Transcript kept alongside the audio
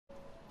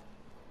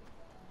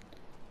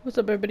What's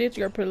up, everybody? It's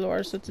your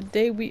Pillar. So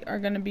today we are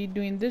gonna be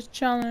doing this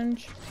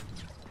challenge,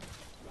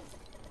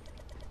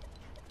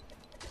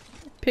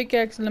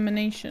 Pickaxe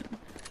Elimination.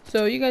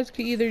 So you guys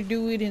can either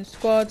do it in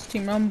squads,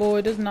 team rumble,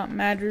 it does not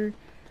matter,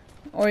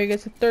 or you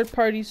guys a third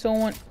party,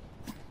 someone,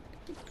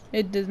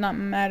 it does not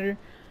matter,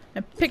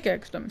 and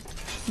pickaxe them.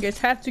 You guys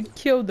have to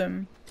kill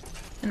them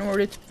in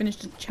order to finish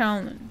the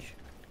challenge.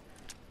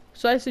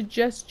 So I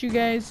suggest you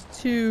guys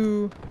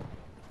to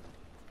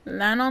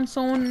land on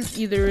someone,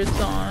 either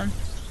it's on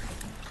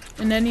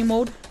in any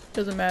mode,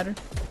 doesn't matter,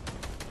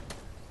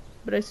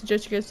 but I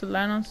suggest you guys to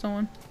land on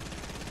someone.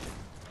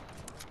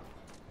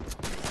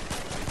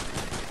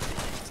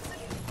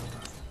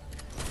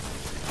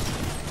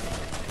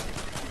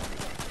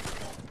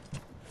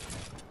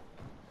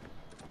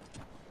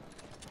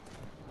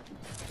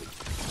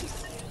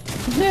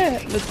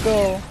 Yeah, let's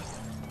go.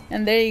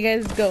 And there you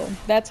guys go.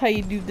 That's how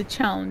you do the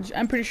challenge.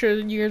 I'm pretty sure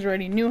you guys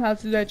already knew how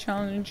to do that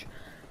challenge,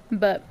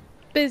 but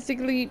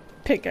basically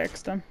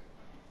pickaxe them.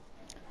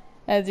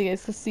 As you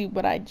guys can see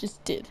what I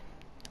just did.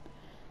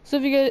 So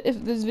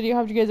if this video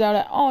helped you guys out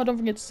at all, don't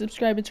forget to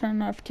subscribe and turn on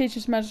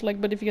notifications, smash the like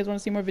button if you guys want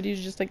to see more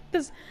videos just like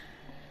this.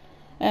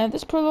 And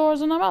this is Pro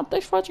Lords, and I'm out.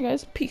 Thanks for watching,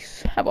 guys.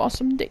 Peace. Have an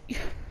awesome day.